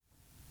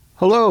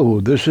Hello,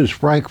 this is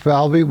Frank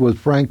Falvey with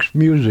Frank's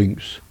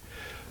Musings.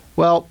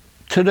 Well,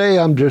 today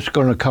I'm just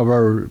going to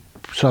cover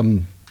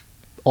some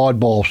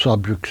oddball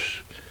subjects,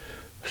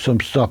 some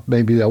stuff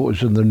maybe that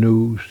was in the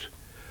news.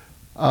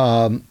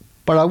 But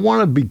I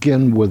want to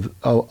begin with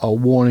a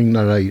warning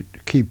that I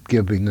keep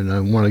giving, and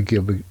I want to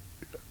give it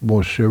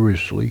more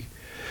seriously,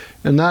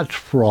 and that's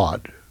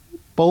fraud,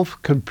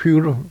 both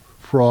computer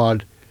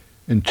fraud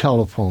and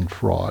telephone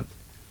fraud.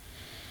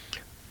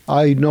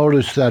 I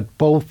noticed that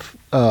both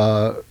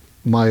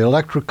my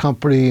electric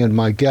company and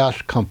my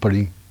gas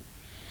company,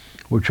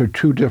 which are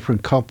two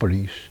different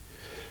companies,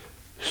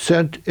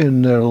 sent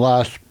in their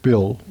last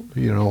bill.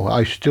 You know,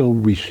 I still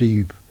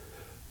receive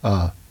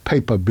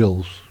paper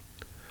bills.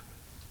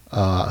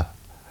 Brought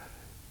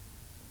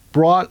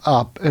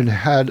up and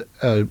had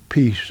a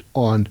piece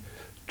on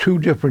two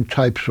different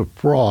types of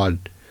fraud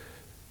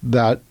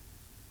that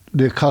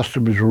their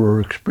customers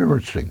were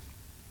experiencing.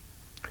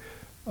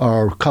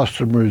 Our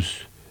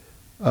customers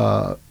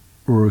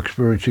were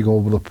experiencing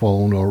over the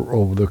phone or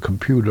over the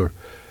computer.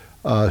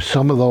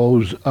 Some of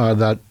those are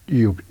that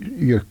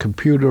your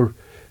computer,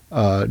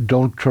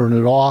 don't turn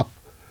it off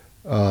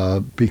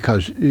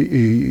because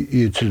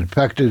it's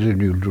infected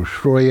and you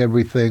destroy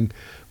everything,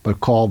 but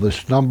call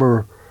this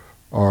number,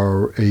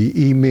 or a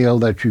email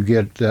that you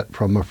get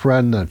from a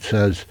friend that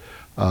says,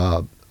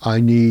 I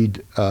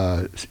need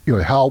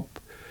your help.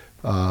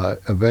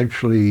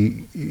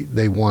 Eventually,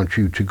 they want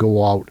you to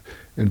go out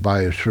and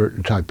buy a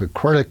certain type of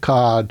credit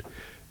card,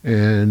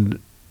 and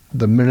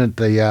the minute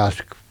they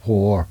ask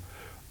for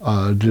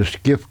this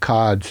gift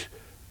card's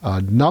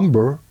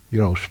number,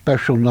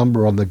 special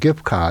number on the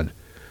gift card,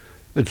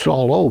 it's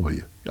all over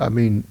you. I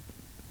mean,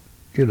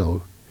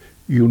 you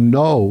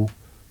know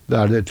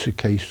that it's a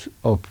case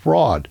of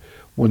fraud.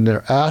 When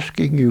they're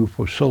asking you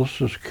for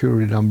Social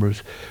Security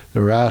numbers,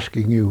 they're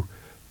asking you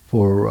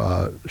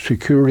for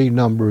security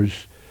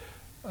numbers,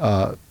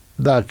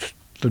 that's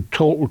the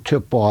total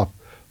tip-off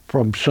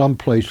from some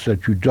place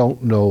that you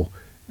don't know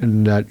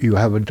and that you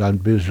haven't done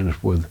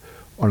business with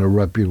on a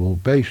reputable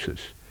basis.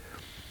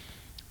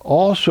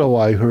 Also,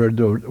 I heard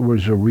there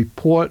was a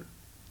report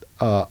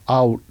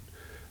out,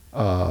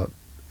 and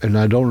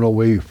I don't know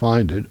where you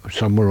find it,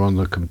 somewhere on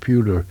the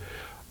computer,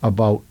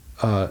 about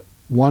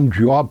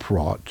job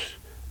frauds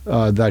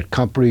that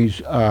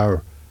companies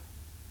are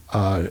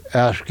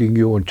asking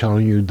you and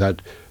telling you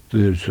that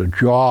there's a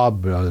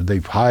job,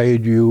 they've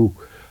hired you,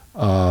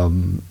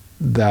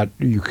 that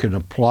you can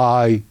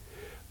apply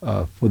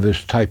for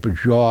this type of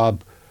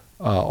job.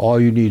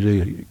 All you need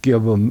to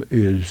give them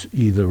is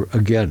either,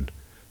 again,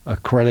 a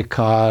credit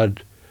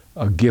card,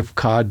 a gift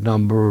card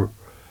number,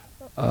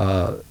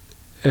 and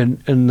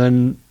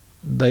then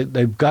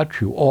they've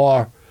got you.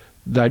 Or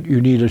that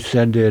you need to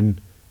send in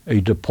a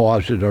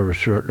deposit or a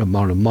certain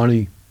amount of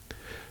money.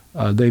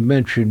 They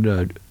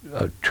mentioned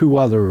two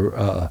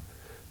other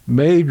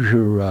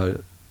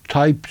major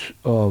types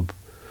of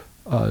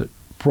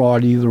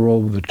fraud, either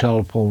over the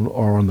telephone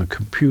or on the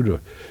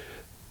computer.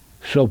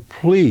 So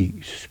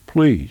please,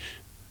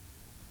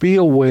 be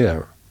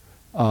aware.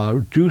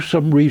 Do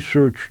some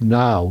research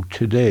now,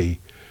 today,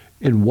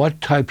 in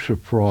what types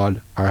of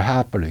fraud are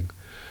happening.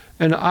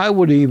 And I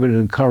would even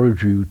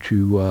encourage you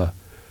to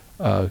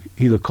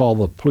either call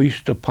the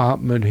police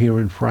department here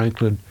in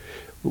Franklin,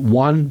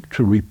 one,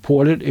 to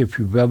report it if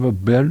you've ever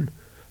been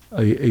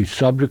a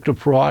subject of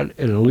fraud,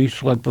 and at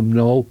least let them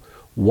know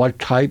what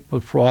type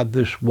of fraud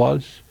this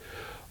was,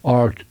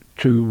 or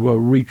to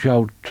reach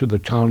out to the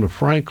town of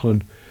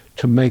Franklin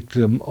to make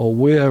them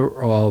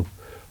aware of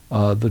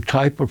the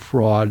type of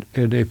fraud,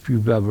 and if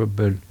you've ever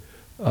been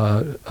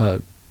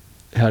had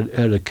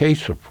a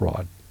case of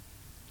fraud.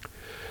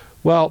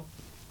 Well,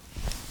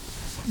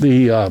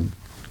 the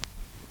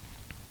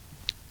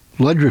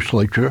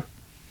legislature,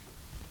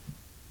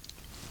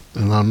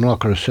 and I'm not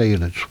going to say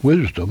in its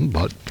wisdom,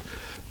 but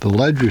the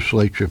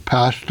legislature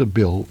passed a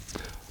bill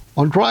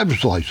on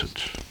driver's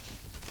license.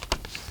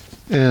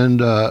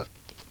 And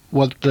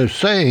what they're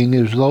saying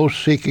is those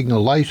seeking a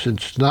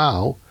license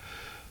now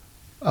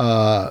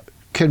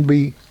can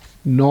be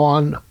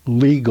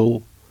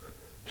non-legal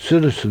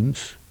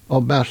citizens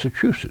of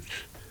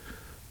Massachusetts.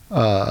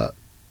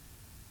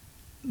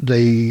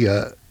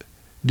 They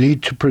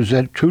need to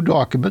present two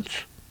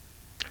documents.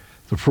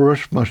 The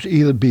first must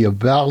either be a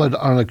valid,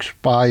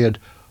 unexpired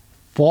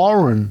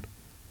foreign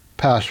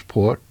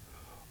passport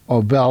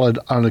or valid,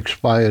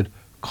 unexpired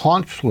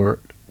consular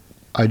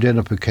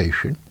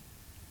identification.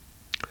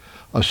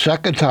 A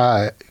second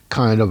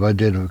kind of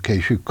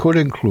identification could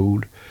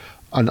include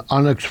an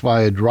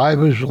unexpired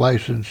driver's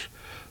license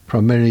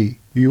from any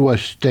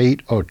U.S.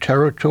 state or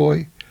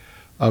territory,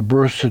 a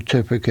birth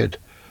certificate,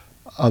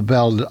 a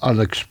valid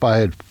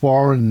unexpired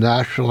foreign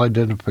national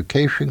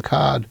identification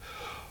card,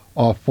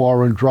 or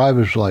foreign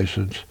driver's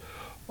license,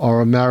 or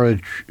a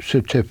marriage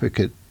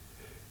certificate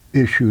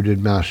issued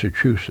in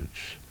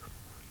Massachusetts.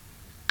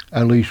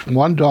 At least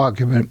one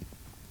document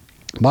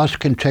must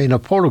contain a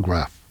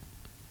photograph.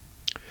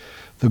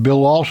 The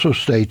bill also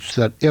states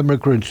that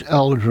immigrants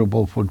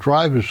eligible for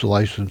driver's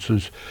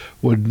licenses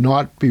would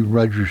not be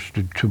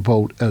registered to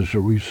vote as a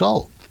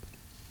result.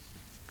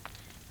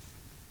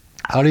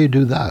 How do you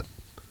do that?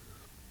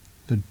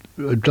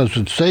 It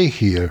doesn't say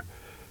here.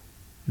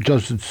 It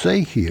doesn't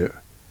say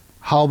here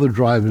how the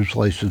driver's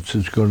license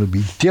is going to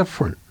be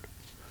different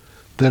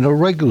than a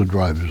regular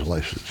driver's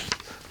license.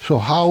 So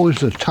how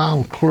is a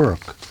town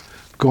clerk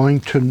going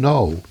to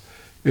know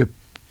if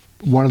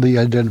one of the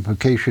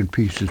identification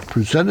pieces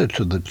presented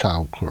to the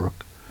town clerk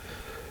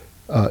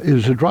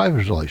is a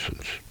driver's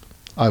license?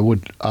 I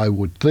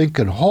would think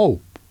and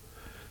hope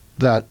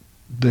that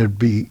there'd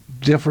be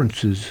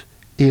differences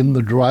in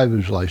the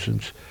driver's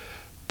license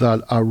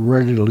that are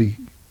readily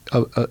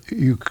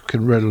you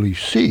can readily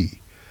see.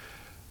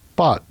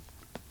 But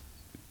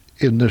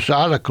in this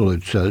article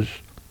it says,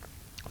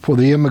 for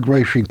the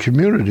immigration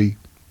community,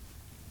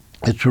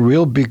 it's a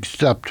real big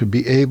step to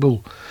be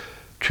able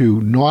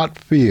to not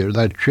fear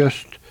that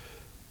just,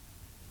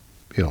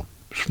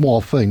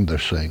 small thing they're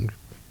saying,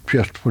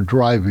 just for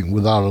driving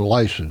without a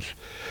license,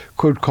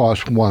 could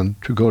cost one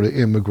to go to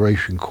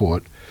immigration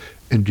court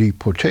and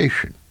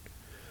deportation.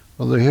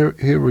 Well, they're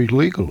here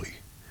illegally.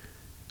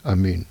 I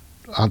mean,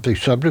 aren't they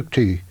subject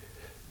to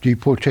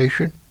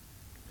deportation?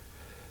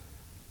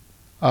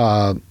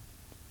 Bello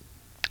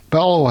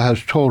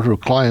has told her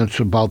clients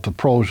about the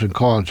pros and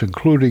cons,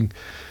 including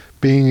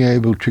being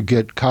able to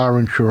get car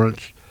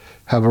insurance,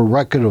 have a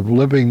record of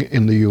living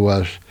in the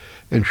U.S.,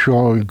 and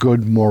showing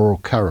good moral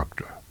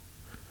character.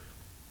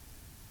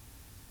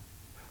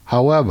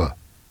 However,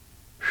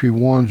 she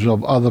warns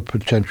of other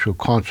potential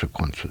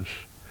consequences.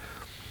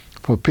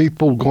 For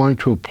people going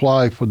to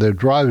apply for their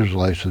driver's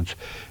license,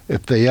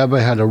 if they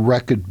ever had a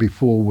record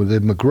before with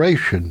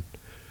immigration,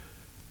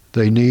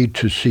 they need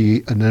to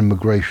see an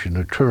immigration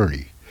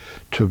attorney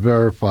to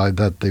verify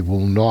that they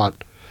will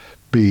not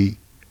be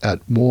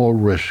at more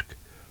risk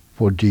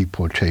for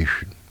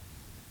deportation.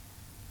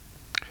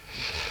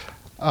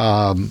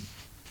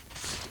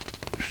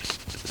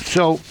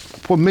 So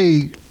for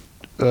me,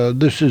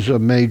 this is a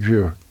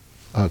major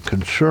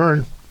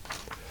concern.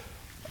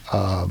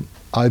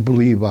 I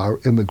believe our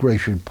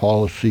immigration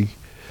policy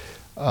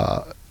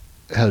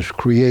has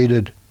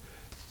created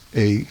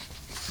the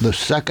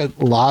second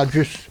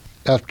largest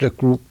ethnic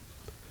group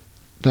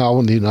now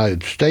in the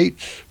United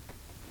States,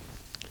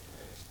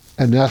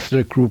 an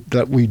ethnic group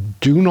that we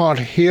do not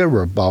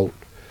hear about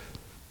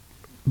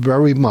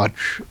very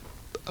much.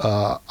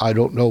 I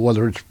don't know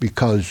whether it's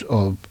because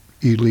of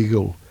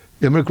illegal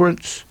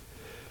immigrants.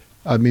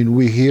 I mean,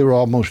 we hear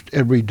almost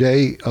every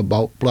day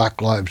about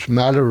Black Lives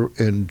Matter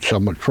and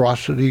some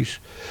atrocities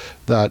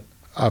that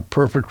are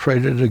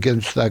perpetrated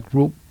against that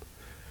group.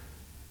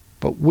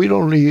 But we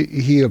don't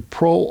hear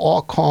pro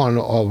or con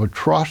of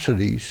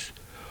atrocities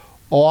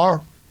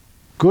or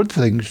good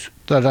things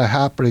that are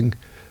happening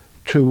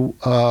to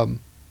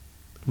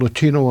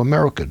Latino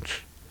Americans,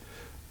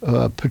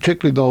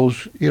 particularly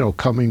those,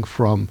 coming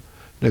from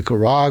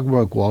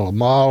Nicaragua,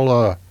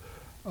 Guatemala,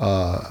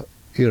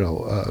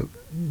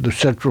 the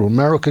Central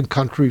American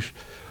countries,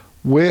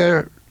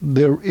 where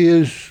there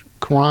is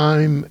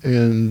crime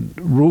and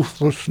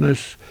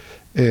ruthlessness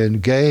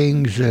and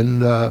gangs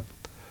and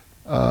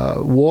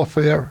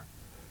warfare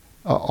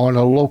on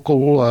a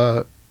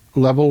local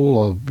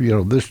level of,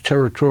 this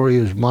territory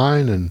is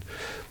mine and,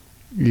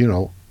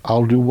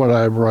 I'll do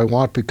whatever I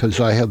want because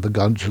I have the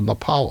guns and the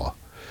power.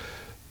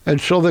 And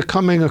so they're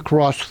coming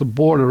across the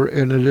border,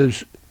 and it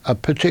is a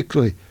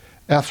particularly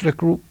ethnic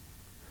group,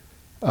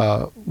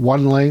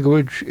 one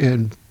language,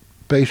 and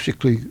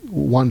basically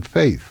one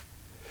faith.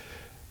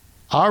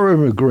 Our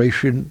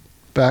immigration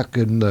back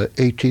in the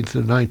 18th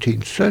and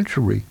 19th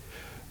century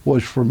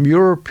was from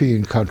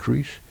European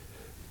countries,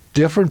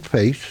 different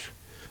faiths,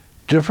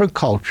 different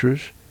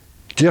cultures,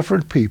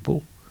 different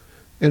people,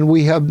 and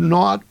we have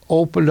not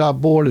opened our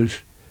borders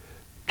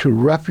to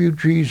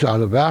refugees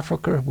out of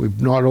Africa.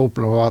 We've not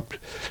opened them up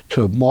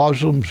to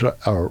Muslims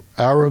or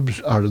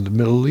Arabs out of the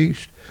Middle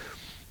East.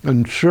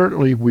 And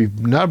certainly we've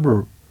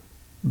never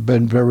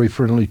been very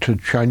friendly to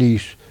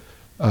Chinese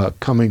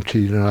coming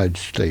to the United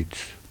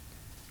States.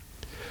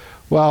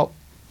 Well,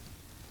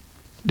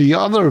 the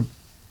other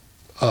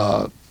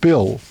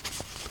bill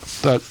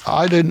that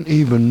I didn't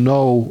even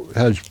know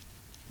has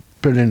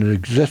been in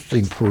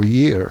existing for a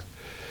year,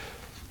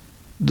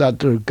 that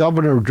the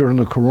governor during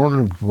the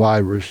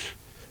coronavirus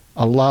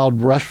allowed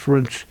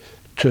restaurants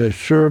to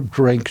serve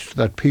drinks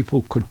that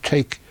people could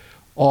take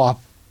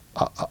off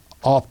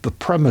the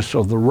premise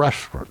of the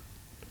restaurant.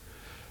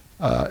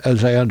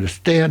 As I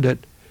understand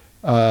it,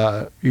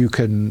 you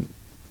can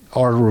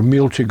order a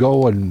meal to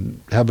go and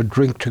have a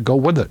drink to go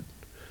with it,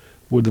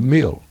 with the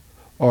meal.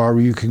 Or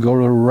you can go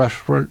to a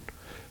restaurant,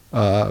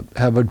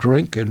 have a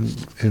drink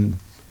and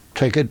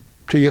take it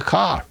to your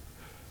car.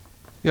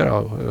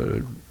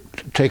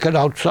 Take it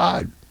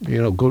outside.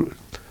 Go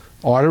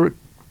order it,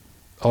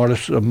 order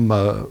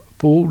some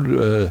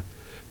food,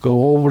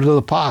 go over to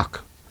the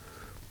park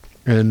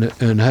and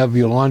have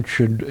your lunch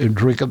and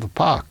drink at the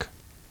park.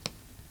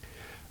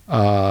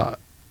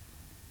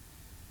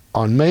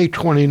 On May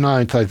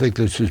 29th, I think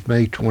this is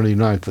May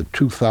 29th of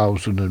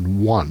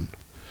 2001,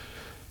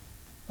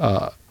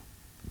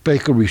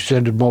 Baker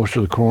rescinded most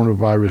of the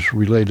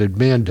coronavirus-related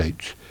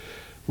mandates,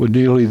 with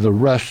nearly the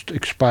rest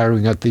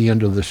expiring at the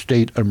end of the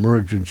state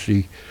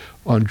emergency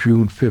on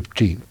June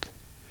 15th.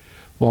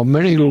 While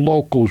many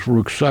locals were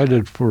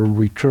excited for a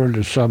return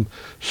to some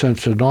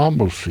sense of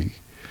normalcy,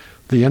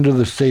 the end of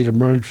the state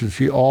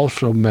emergency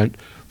also meant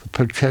the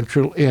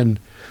potential end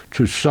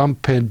to some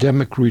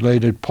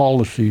pandemic-related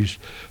policies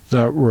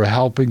that were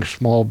helping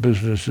small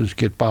businesses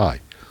get by,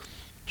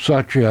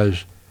 such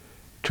as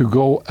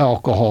to-go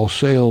alcohol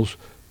sales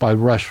by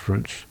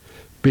restaurants.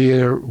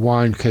 Beer,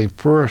 wine came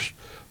first,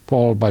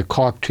 followed by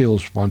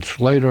cocktails months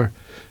later,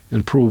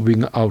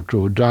 improving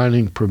outdoor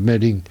dining,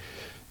 permitting,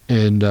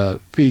 and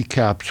fee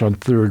caps on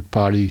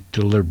third-party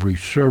delivery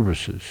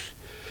services.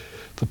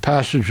 The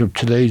passage of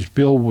today's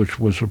bill, which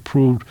was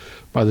approved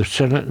by the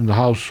Senate and the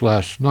House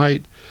last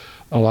night,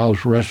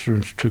 allows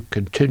restaurants to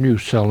continue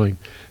selling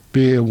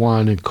beer,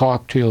 wine, and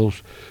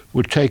cocktails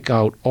with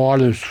takeout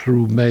orders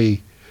through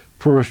May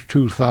 1st,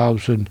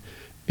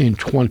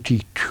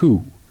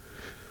 2022.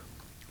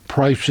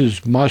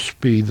 Prices must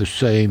be the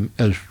same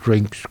as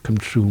drinks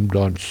consumed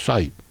on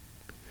site.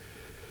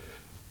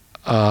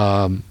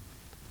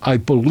 I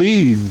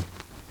believe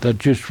that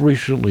just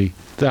recently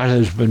that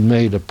has been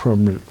made a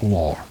permanent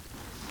law.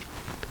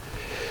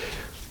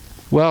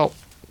 Well,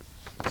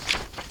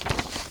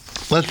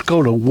 let's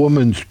go to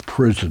women's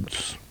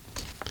prisons.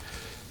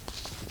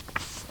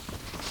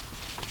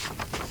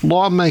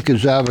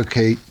 Lawmakers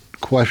advocate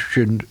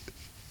questioned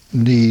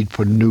need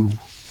for new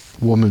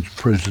women's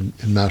prison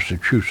in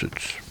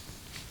Massachusetts.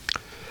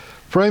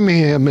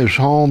 Framingham is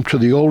home to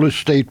the oldest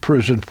state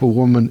prison for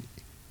women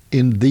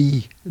in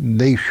the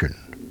nation.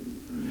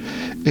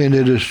 And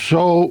it is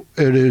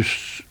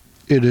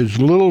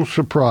little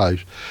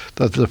surprise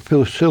that the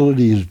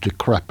facility is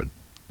decrepit.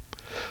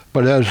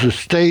 But as the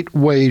state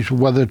weighs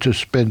whether to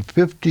spend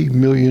 $50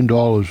 million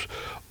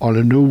on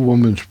a new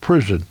women's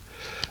prison,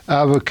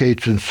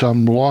 advocates and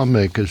some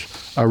lawmakers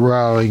are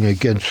rallying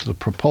against the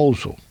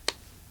proposal.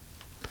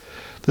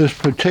 This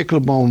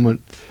particular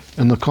moment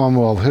in the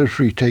Commonwealth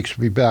history takes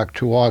me back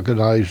to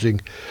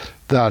organizing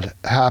that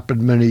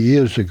happened many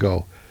years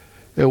ago.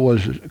 It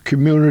was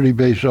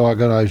community-based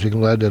organizing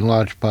led in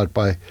large part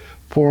by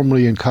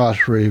formerly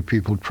incarcerated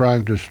people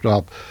trying to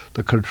stop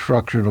the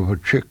construction of a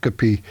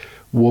Chicopee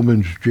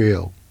women's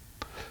jail.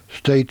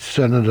 State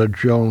Senator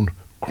Joan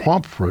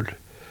Cromford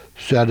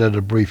said at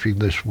a briefing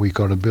this week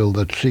on a bill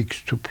that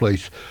seeks to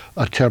place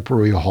a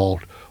temporary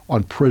halt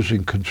on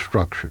prison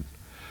construction.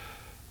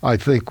 I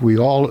think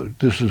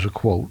this is a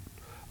quote,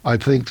 I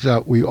think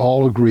that we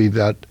all agree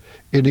that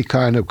any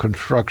kind of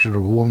construction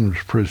of a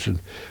women's prison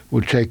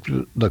would take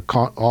the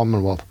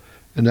Commonwealth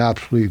in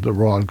absolutely the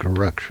wrong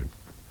direction.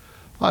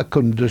 I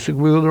couldn't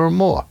disagree with her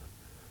more.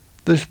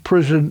 This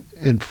prison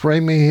in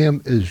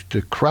Framingham is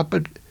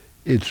decrepit,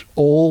 it's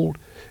old,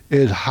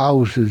 it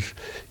houses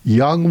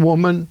young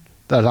women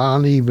that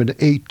aren't even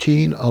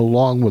 18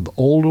 along with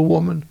older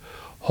women.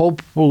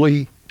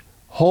 Hopefully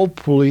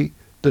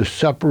they're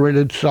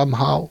separated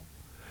somehow.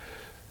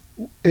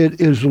 It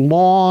is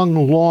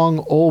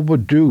long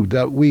overdue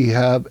that we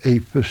have a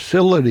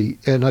facility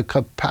and a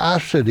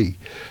capacity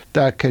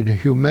that can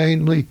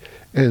humanely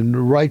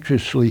and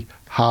righteously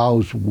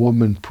house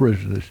women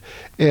prisoners,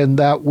 and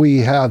that we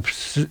have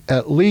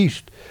at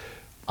least,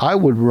 I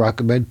would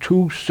recommend,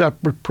 2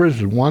 separate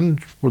prisons, one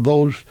for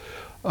those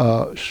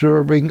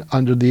serving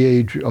under the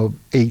age of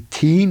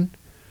 18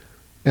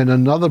 and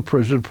another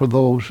prison for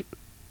those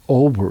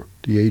over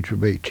the age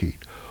of 18.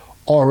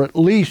 Or at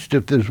least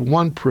if there's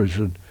one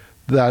prison,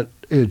 that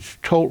it's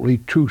totally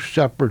 2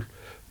 separate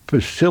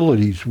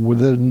facilities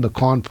within the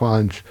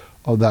confines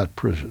of that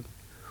prison.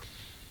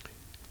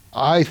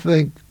 I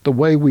think the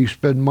way we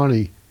spend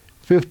money,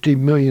 $50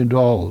 million,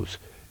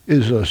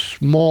 is a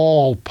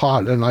small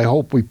part, and I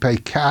hope we pay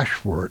cash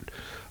for it.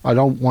 I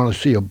don't want to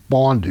see a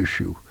bond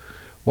issue.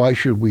 Why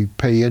should we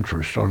pay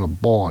interest on a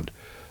bond?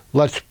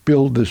 Let's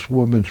build this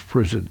women's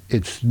prison.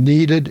 It's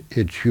needed,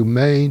 it's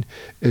humane,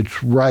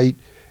 it's right,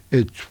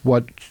 it's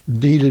what's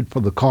needed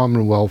for the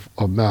Commonwealth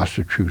of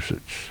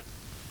Massachusetts.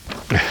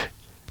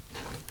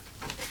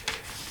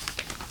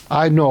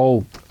 I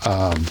know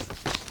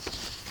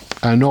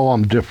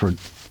I'm different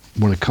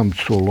when it comes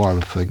to a lot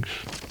of things.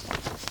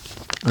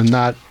 And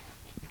that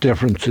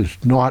difference is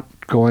not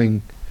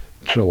going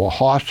to a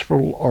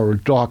hospital or a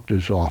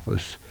doctor's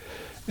office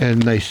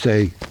and they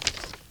say,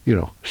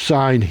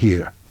 sign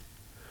here.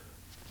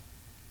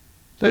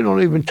 They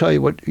don't even tell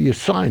you what you're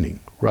signing,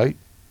 right?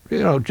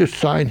 Just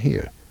sign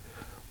here.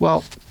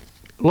 Well,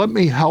 let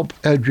me help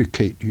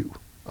educate you,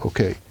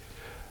 okay,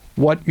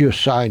 what you're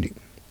signing.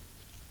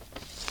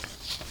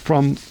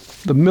 From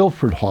the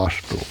Milford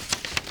Hospital,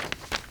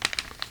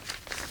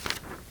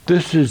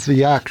 this is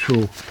the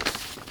actual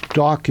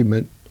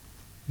document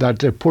that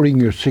they're putting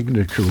your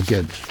signature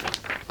against.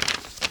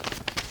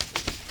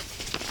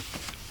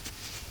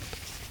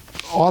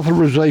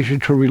 Authorization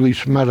to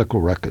release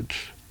medical records,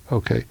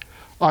 okay.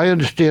 I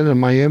understand that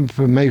my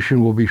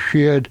information will be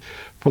shared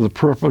for the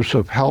purpose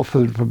of health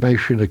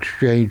information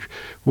exchange,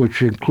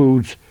 which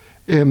includes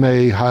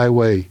MA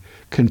Highway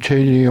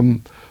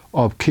Continuum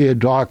of Care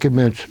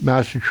documents,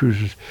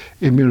 Massachusetts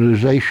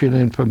immunization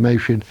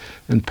information,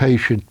 and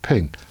patient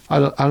ping. I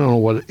don't know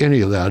what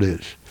any of that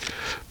is.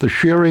 The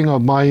sharing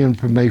of my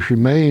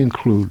information may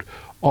include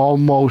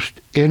almost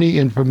any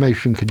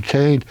information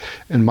contained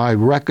in my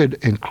record,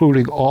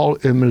 including all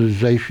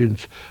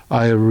immunizations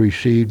I have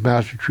received.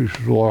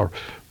 Massachusetts law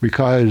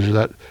requires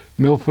that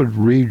Milford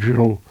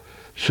Regional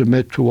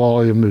submit to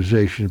all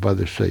immunizations by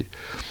the state.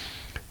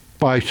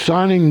 By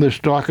signing this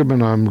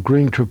document, I'm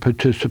agreeing to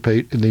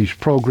participate in these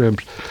programs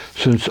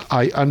since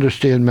I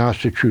understand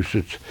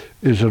Massachusetts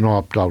is an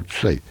opt-out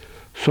state.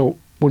 So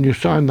when you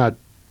sign that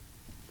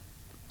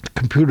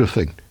computer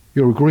thing,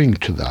 you're agreeing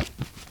to that.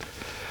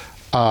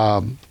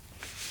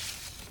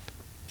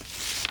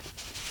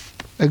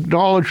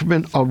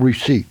 Acknowledgement of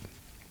receipt.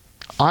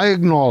 I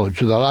acknowledge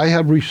that I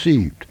have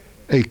received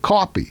a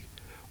copy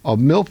of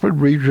Milford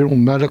Regional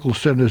Medical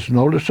Center's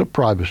Notice of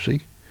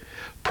Privacy,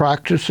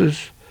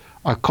 Practices,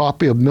 a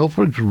copy of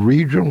Milford's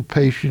Regional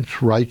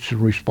Patients' Rights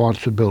and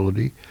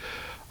Responsibility,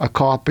 a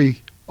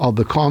copy of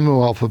the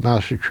Commonwealth of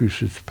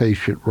Massachusetts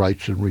Patient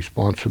Rights and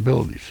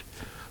Responsibilities.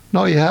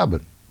 No, you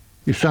haven't.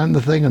 You signed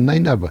the thing and they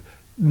never,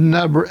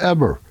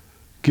 ever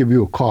give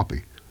you a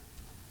copy.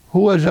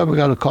 Who has ever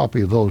got a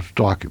copy of those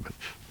documents?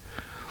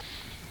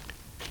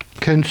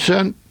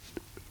 Consent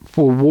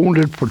for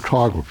wounded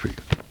photography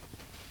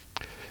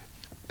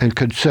and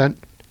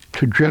consent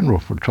to general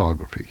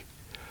photography.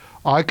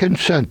 I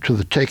consent to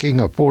the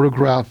taking of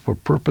photograph for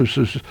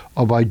purposes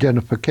of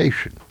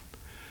identification.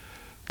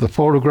 The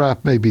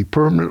photograph may be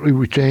permanently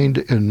retained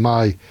in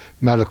my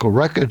medical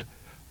record.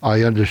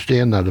 I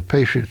understand that a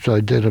patient's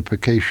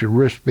identification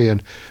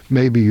wristband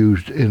may be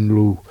used in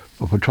lieu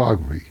of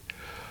photography.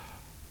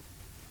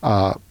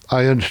 I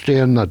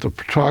understand that the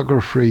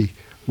photography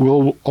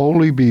will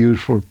only be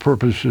used for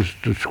purposes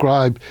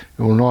described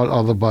and will not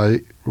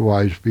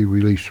otherwise be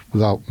released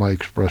without my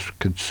express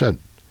consent.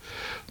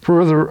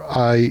 Further,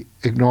 I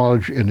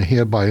acknowledge and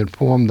hereby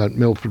inform that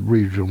Milford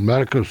Regional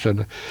Medical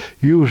Center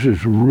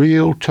uses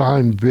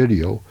real-time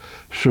video,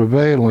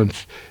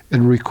 surveillance,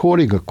 and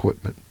recording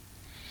equipment.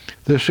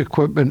 This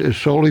equipment is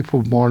solely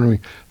for monitoring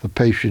the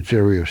patient's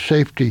area of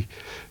safety.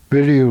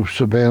 Video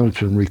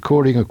surveillance and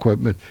recording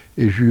equipment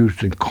is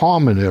used in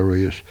common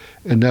areas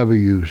and never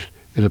used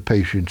in a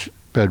patient's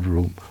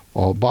bedroom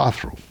or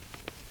bathroom.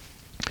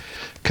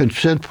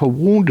 Consent for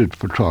wounded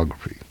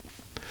photography.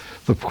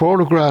 The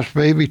photographs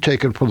may be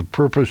taken for the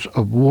purpose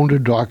of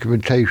wounded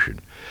documentation,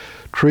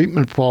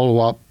 treatment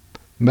follow-up,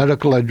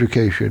 medical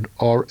education,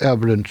 or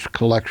evidence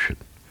collection.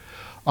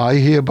 I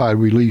hereby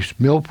release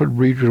Milford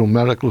Regional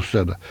Medical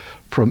Center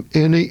from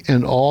any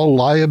and all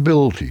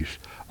liabilities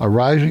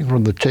arising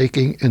from the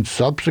taking and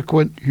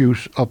subsequent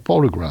use of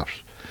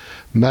photographs.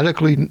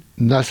 Medically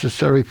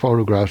necessary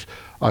photographs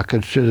are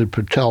considered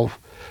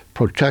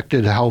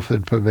protected health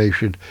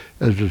information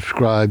as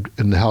described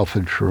in the health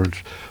insurance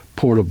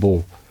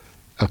portable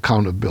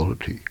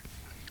accountability.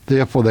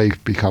 Therefore, they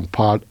become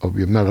part of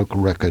your medical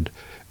record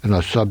and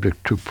are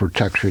subject to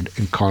protection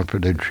and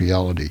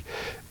confidentiality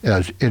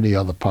as any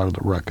other part of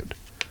the record.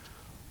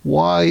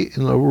 Why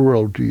in the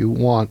world do you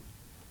want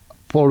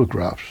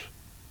photographs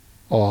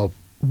of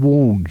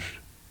wounds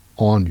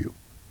on you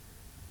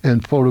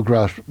and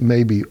photographs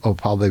maybe of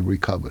how they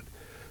recovered?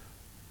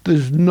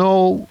 There's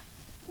no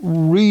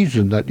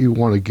reason that you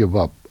want to give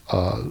up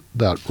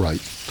that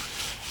right.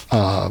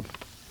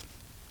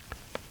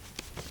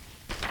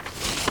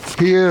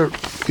 Here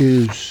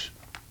is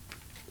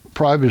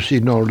privacy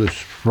notice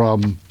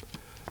from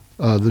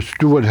the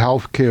Stewart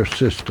Healthcare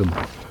System,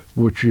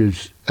 which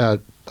is at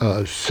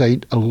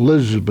St.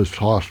 Elizabeth's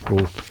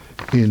Hospital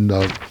in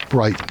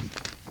Brighton.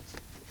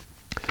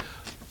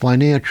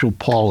 Financial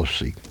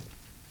policy.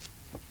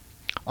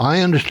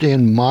 I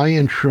understand my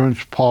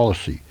insurance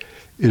policy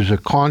is a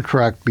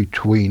contract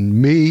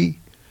between me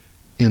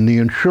and the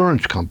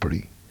insurance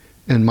company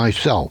and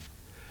myself,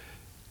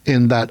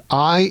 in that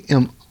I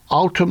am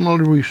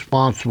ultimately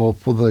responsible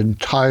for the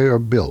entire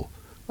bill.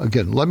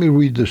 Again, let me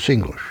read this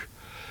English.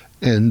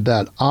 And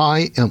that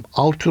I am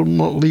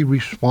ultimately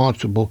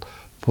responsible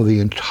for the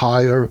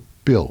entire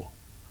bill.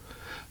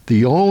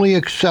 The only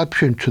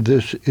exception to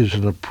this is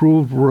an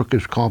approved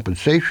workers'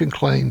 compensation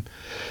claim,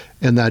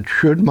 and that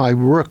should my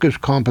workers'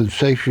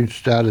 compensation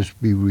status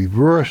be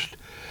reversed,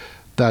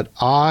 that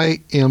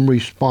I am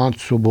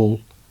responsible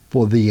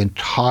for the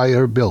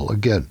entire bill.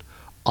 Again,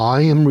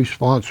 I am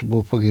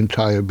responsible for the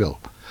entire bill.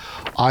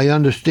 I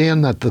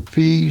understand that the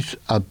fees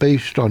are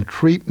based on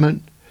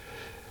treatment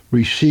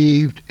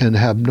received and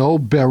have no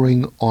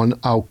bearing on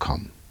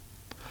outcome.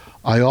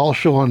 I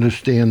also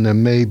understand there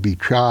may be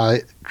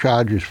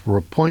charges for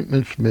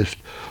appointments missed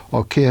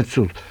or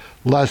canceled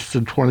less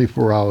than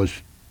 24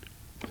 hours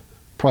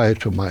prior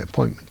to my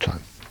appointment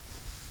time.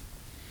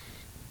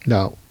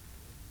 Now,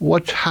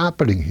 what's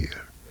happening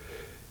here?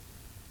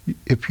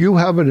 If you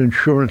have an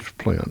insurance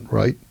plan,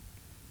 right,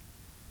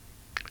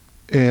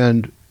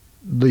 and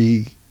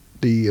the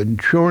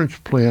insurance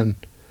plan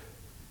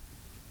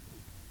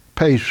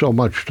pays so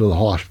much to the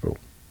hospital.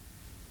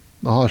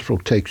 The hospital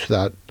takes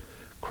that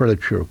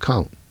credit to your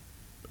account.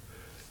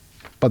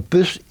 But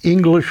this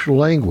English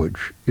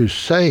language is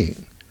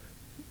saying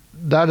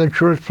that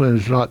insurance plan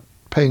is not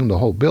paying the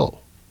whole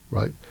bill,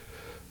 right?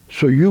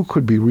 So you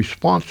could be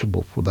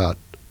responsible for that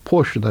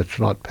portion that's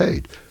not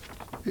paid,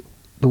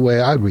 the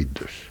way I read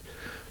this.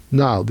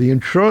 Now, the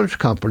insurance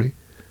company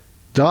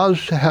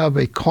does have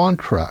a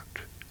contract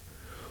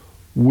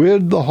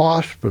with the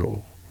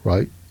hospital,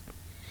 right,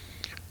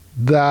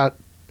 that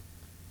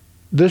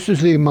this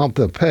is the amount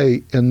they'll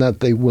pay and that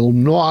they will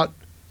not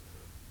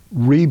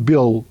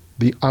rebill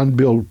the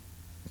unbilled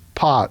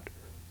part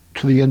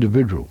to the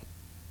individual.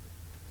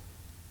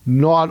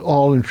 Not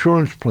all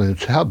insurance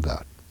plans have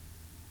that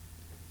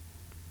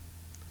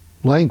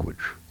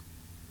language.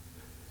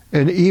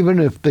 And even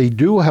if they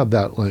do have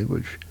that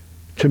language,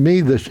 to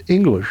me this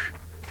English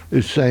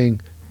is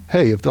saying,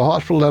 hey, if the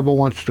hospital ever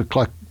wants to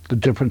collect the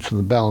difference in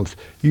the balance,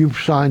 you've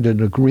signed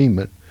an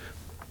agreement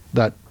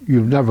that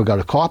you've never got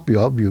a copy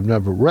of, you've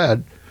never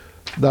read,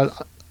 that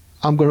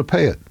I'm going to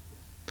pay it.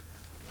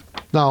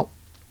 Now,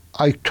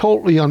 I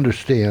totally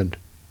understand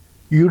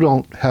you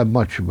don't have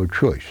much of a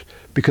choice,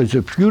 because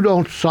if you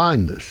don't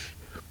sign this,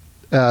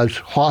 as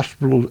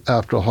hospital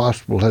after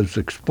hospital has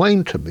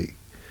explained to me,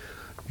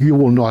 you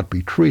will not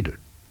be treated.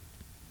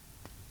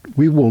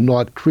 We will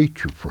not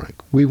treat you, Frank.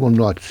 We will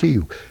not see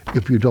you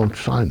if you don't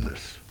sign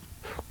this.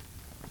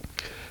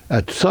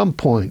 At some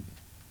point,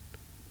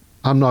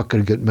 I'm not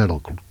going to get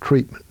medical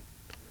treatment.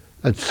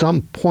 At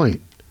some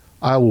point,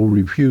 I will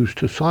refuse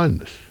to sign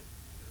this.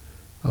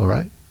 All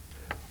right?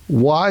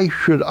 Why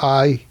should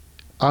I,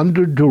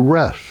 under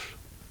duress,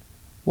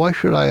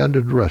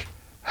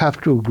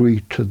 have to agree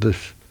to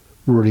this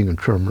wording and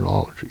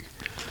terminology?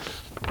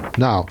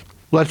 Now,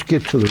 let's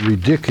get to the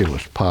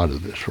ridiculous part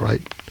of this,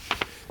 right?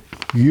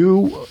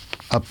 You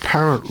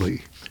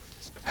apparently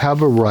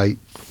have a right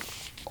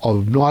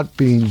of not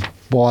being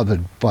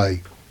bothered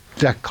by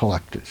debt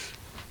collectors,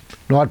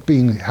 not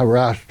being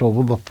harassed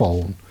over the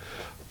phone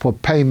for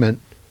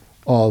payment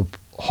of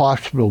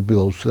hospital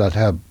bills that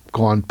have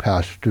gone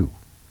past due.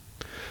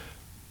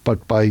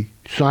 But by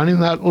signing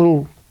that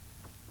little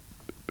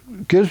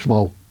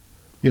gizmo,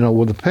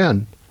 with a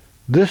pen,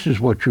 this is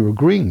what you're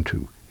agreeing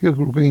to.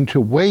 You're agreeing to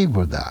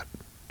waiver that.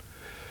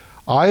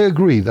 I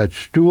agree that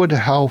Stewart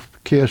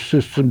Healthcare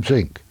Systems,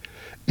 Inc.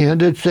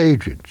 and its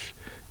agents,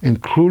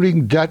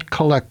 including debt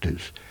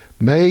collectors,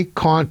 may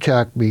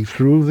contact me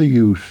through the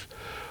use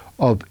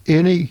of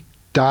any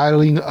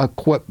dialing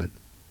equipment,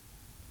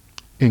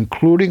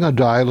 including a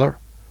dialer,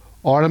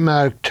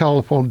 automatic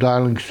telephone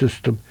dialing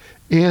system,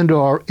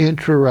 and/or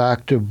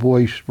interactive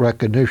voice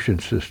recognition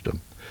system,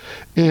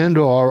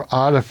 and/or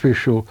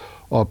artificial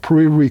or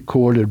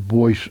pre-recorded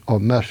voice or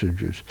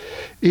messages,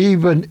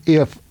 even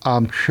if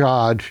I'm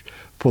charged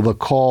for the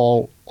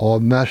call or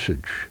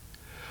message,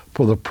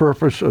 for the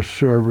purpose of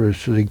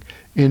servicing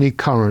any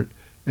current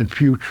and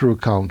future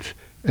accounts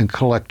and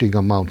collecting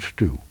amounts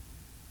due.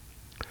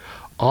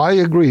 I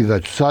agree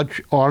that such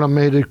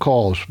automated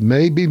calls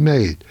may be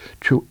made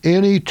to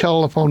any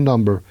telephone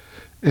number,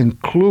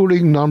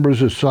 including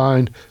numbers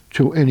assigned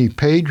to any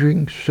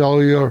paging,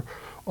 cellular,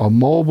 or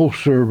mobile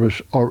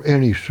service or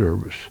any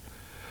service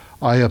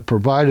I have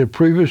provided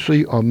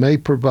previously or may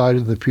provide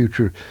in the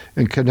future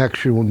in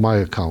connection with my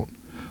account,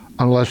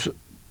 unless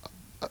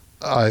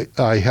I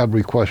have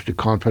requested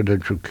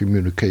confidential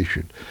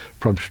communication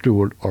from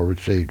Stewart or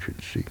its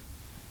agency.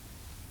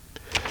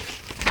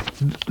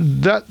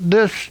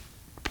 This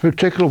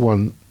particular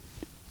one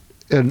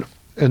and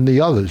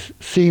the others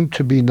seem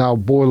to be now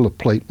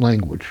boilerplate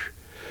language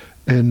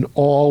in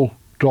all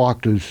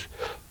doctors,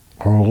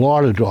 or a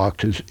lot of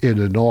doctors,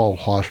 in all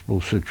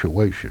hospital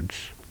situations.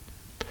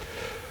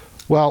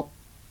 Well,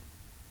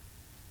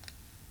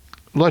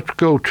 let's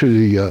go to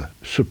the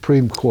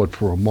Supreme Court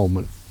for a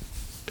moment.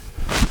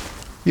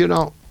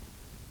 The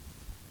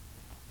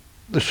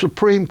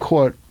Supreme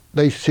Court,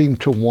 they seem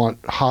to want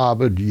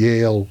Harvard,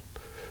 Yale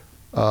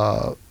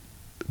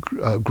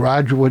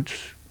graduates.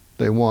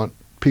 They want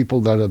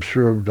people that have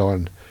served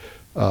on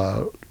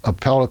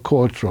appellate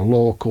courts or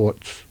lower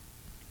courts.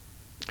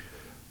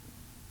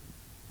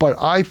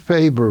 But I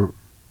favor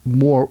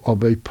more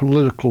of a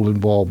political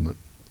involvement.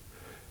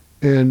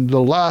 And the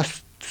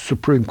last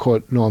Supreme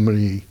Court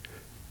nominee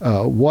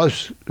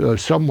was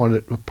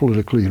somewhat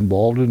politically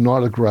involved and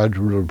not a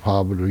graduate of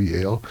Harvard or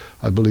Yale.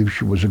 I believe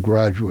she was a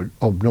graduate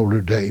of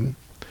Notre Dame,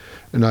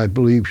 and I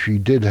believe she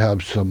did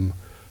have some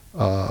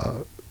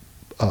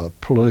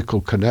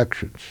political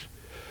connections.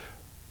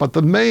 But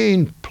the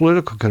main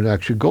political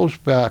connection goes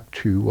back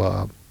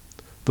to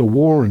the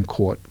Warren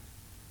Court.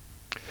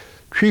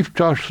 Chief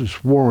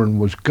Justice Warren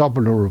was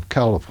governor of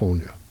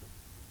California.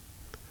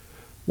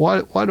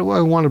 Why do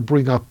I want to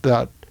bring up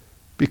that?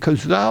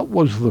 Because that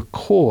was the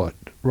court,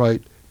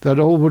 right, that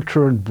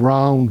overturned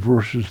Brown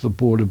versus the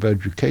Board of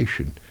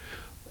Education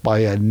by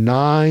a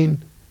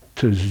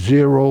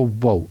 9-0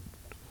 vote.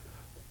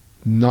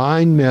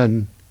 9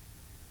 men,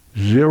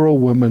 0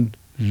 women,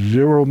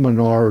 0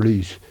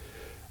 minorities.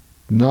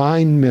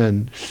 9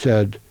 men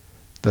said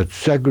that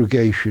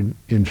segregation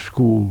in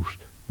schools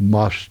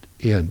must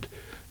end.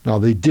 Now,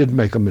 they did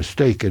make a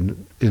mistake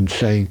in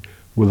saying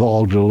with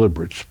all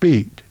deliberate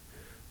speed.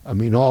 I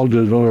mean, all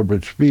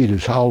deliberate speed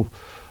is how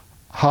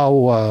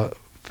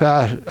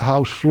fast,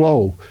 how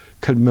slow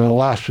can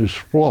molasses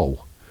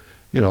flow?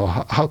 You know,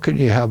 how can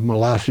you have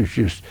molasses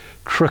just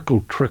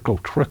trickle, trickle,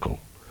 trickle?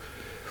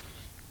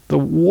 The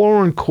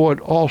Warren Court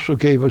also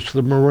gave us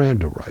the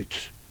Miranda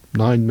rights,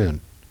 9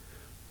 men.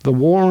 The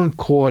Warren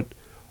Court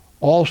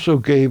also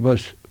gave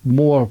us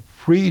more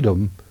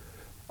freedom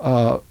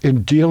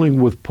in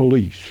dealing with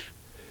police.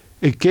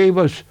 It gave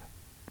us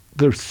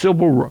the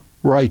civil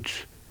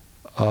rights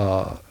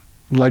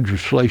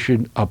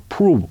legislation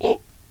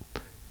approval.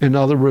 In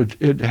other words,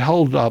 it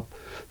held up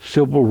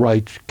civil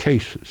rights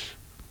cases.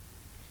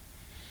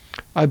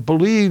 I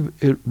believe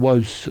it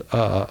was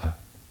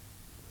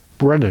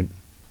Brennan,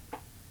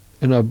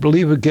 and I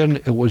believe again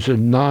it was a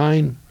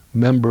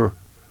 9-member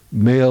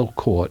male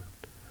court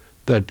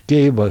that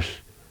gave us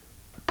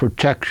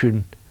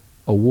protection,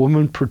 a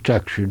woman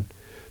protection,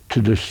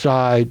 to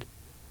decide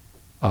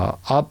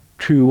up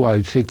to,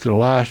 I think, the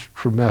last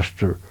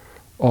trimester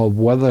of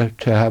whether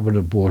to have an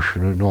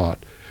abortion or not,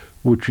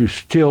 which is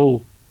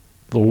still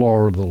the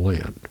law of the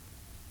land.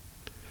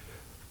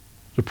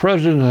 The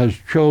president has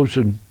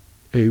chosen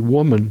a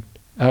woman,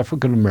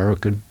 African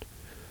American,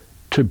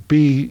 to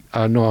be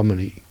our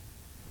nominee.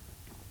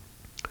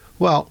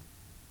 Well,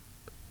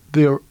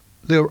 there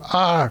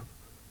are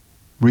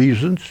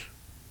reasons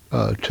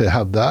to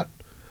have that.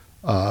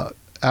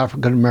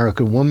 African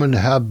American women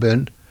have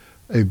been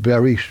a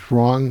very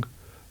strong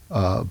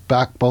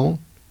backbone,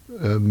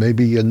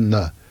 maybe in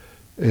the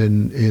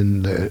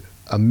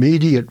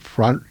immediate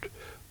front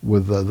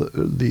with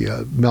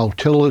the Mel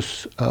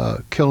Tillis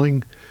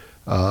killing,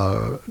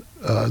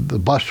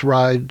 the bus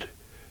ride,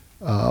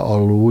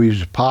 or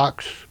Louise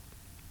Parks.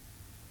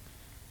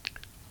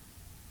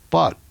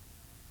 But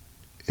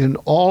in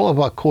all of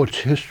our court's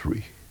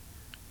history,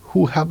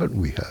 who haven't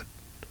we had?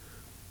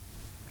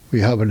 We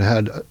haven't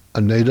had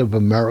a Native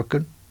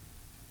American.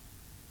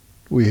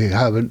 We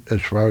haven't,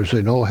 as far as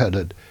I know, had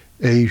an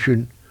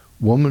Asian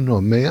woman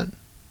or man.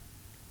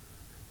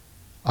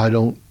 I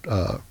don't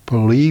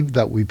believe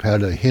that we've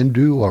had a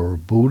Hindu or a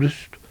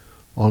Buddhist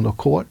on the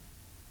court.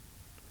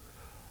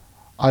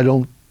 I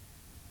don't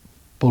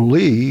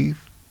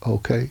believe,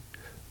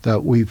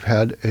 that we've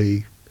had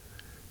a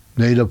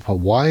Native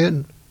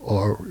Hawaiian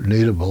or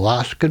Native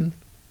Alaskan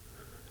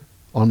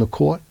on the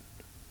court.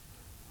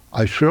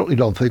 I certainly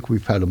don't think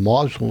we've had a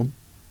Muslim.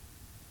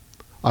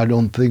 I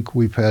don't think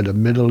we've had a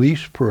Middle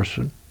East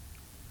person.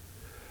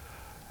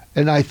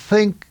 And I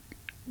think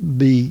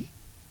the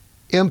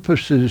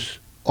emphasis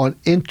on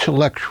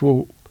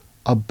intellectual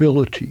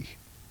ability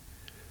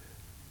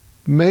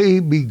may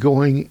be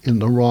going in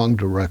the wrong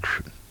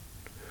direction.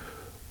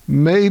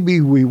 Maybe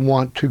we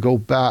want to go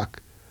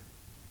back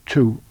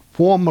to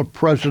former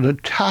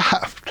President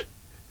Taft,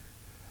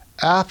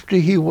 after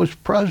he was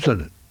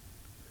president,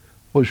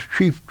 was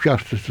Chief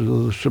Justice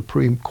of the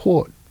Supreme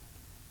Court.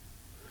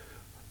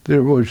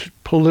 There was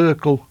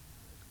political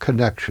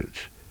connections.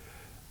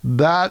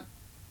 That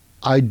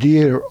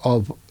idea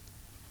of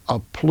a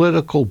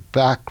political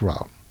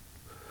background,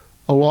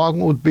 along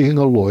with being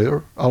a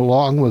lawyer,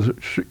 along with,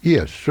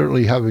 yes,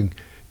 certainly having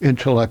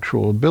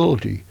intellectual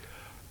ability,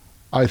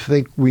 I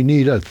think we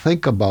need to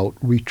think about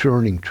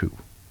returning to.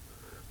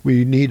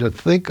 We need to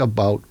think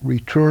about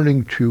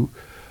returning to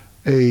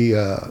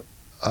a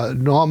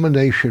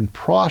nomination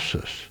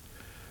process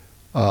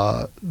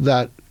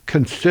that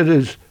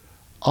considers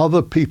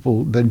other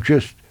people than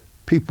just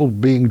people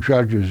being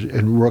judges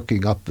and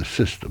working up the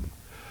system.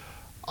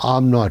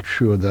 I'm not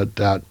sure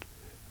that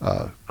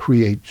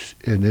creates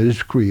and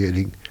is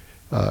creating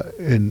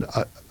in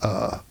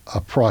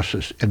a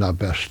process in our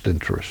best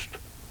interest.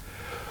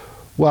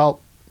 Well,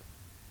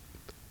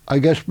 I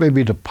guess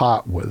maybe to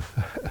part with,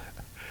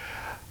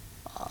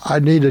 I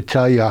need to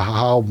tell you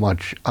how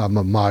much I'm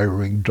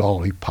admiring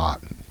Dolly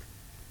Parton.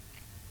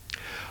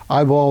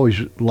 I've always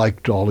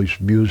liked Dolly's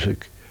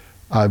music.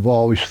 I've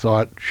always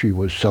thought she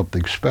was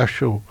something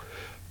special.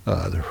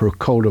 Her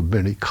coat of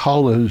many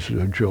colors,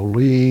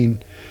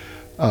 Jolene,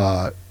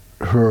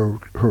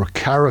 her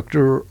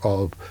character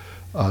of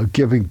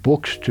giving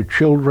books to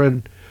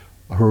children,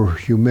 her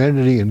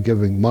humanity in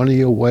giving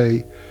money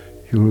away,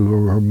 her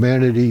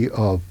humanity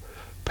of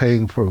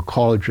paying for a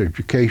college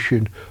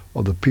education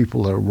of the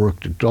people that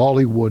worked at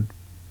Dollywood.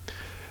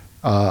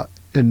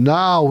 And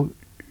now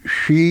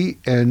she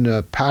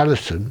and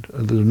Patterson,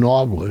 the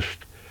novelist,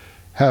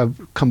 have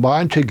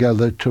combined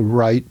together to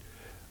write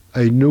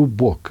a new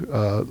book,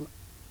 The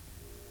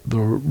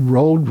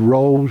Road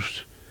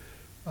Rose.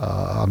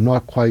 I'm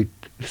not quite,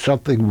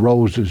 something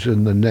Rose is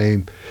in the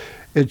name.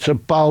 It's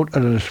about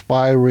an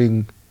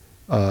aspiring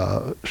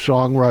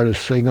songwriter,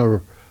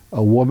 singer,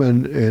 a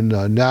woman in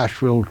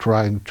Nashville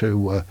trying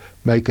to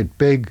make it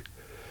big.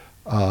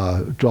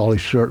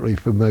 Dolly's certainly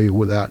familiar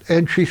with that.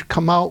 And she's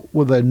come out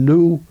with a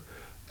new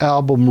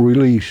album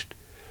released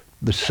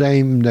the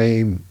same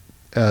name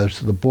as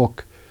the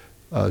book,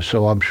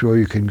 so I'm sure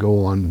you can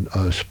go on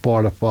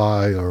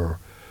Spotify or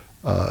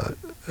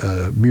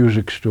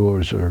music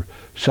stores or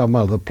some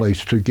other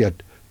place to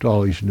get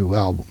Dolly's new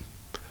album.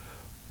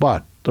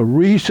 But the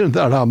reason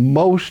that I'm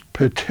most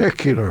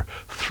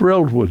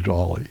thrilled with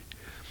Dolly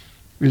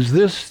is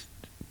this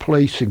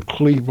place in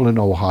Cleveland,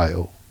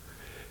 Ohio,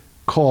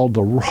 called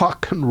the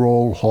Rock and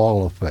Roll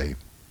Hall of Fame.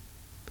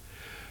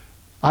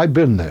 I've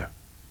been there.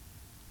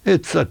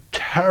 It's a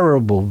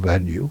terrible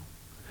venue.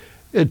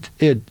 Its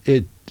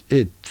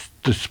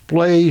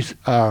displays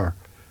are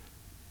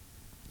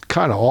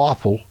kind of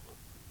awful,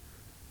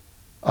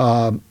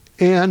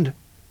 and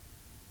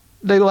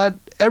they let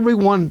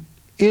everyone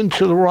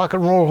into the Rock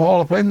and Roll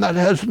Hall of Fame that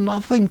has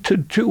nothing to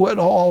do at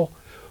all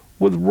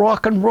with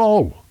rock and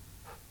roll.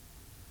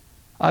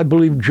 I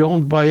believe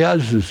Joan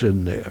Baez is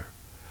in there.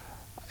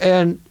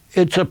 And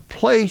it's a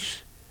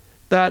place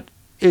that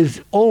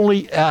is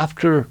only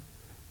after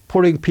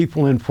putting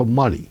people in for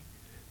money.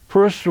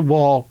 First of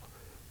all,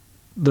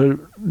 the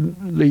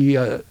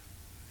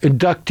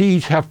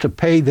inductees have to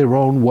pay their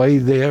own way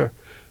there.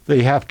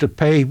 They have to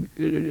pay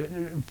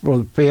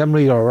for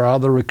family or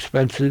other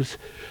expenses.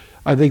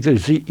 I think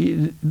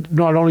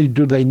not only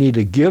do they need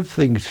to give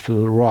things to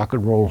the Rock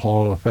and Roll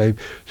Hall of Fame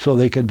so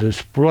they can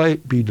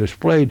be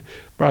displayed,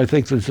 but I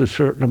think there's a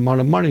certain amount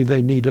of money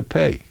they need to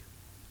pay.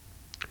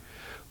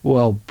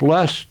 Well,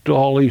 bless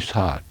Dolly's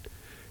heart.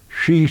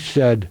 She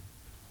said,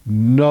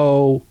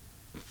 "No,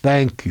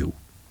 thank you.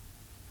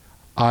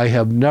 I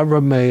have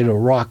never made a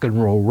rock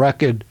and roll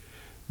record.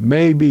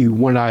 Maybe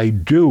when I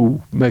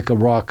do make a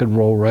rock and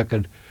roll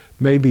record,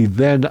 maybe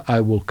then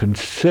I will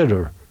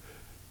consider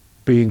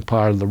being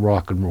part of the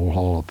Rock and Roll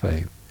Hall of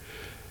Fame."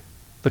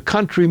 The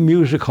Country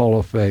Music Hall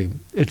of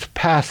Fame, its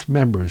past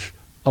members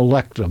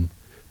elect them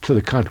to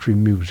the country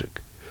music.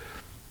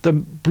 The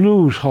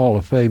Blues Hall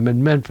of Fame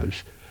in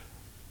Memphis,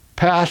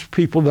 past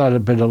people that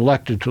have been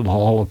elected to the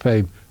Hall of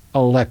Fame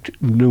elect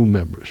new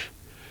members.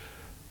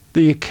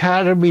 The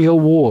Academy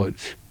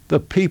Awards, the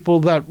people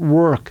that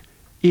work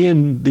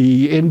in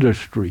the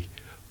industry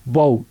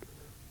vote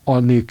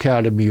on the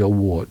Academy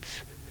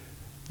Awards.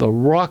 The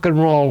Rock and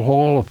Roll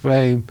Hall of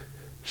Fame,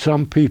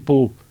 some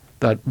people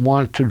that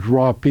want to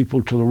draw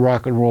people to the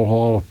Rock and Roll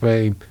Hall of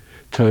Fame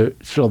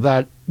so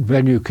that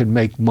venue can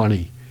make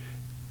money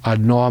are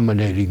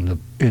nominating the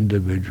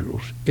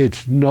individuals.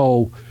 It's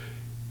no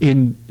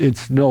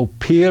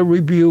peer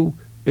review.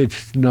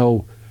 It's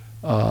no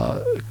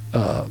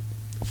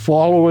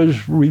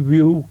followers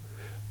review.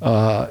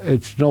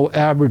 It's no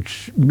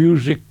average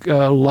music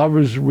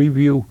lovers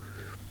review.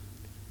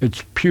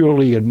 It's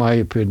purely, in my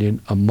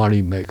opinion, a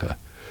moneymaker.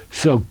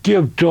 So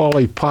give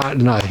Dolly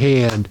Parton a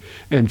hand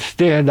and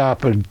stand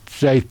up and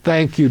say,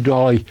 "Thank you,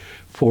 Dolly,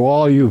 for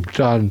all you've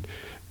done.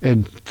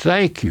 And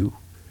thank you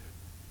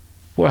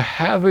for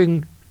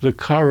having the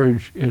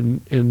courage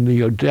and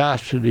the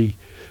audacity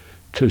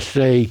to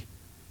say,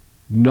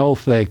 no,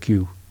 thank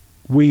you.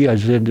 We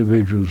as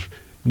individuals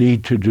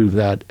need to do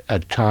that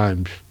at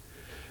times."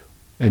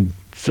 And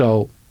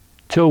so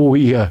till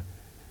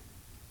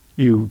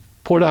you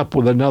put up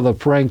with another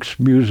Frank's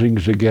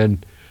Musings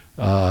again,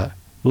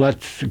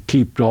 let's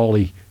keep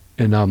Dolly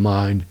in our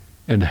mind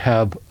and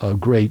have a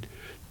great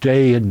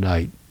day and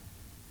night.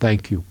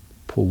 Thank you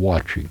for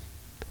watching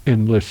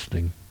and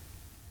listening.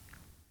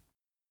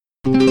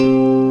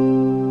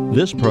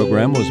 This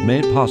program was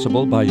made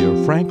possible by your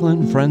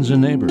Franklin friends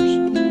and neighbors,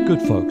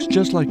 good folks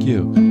just like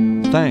you.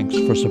 Thanks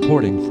for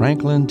supporting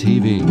Franklin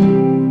TV.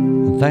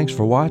 And thanks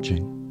for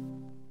watching.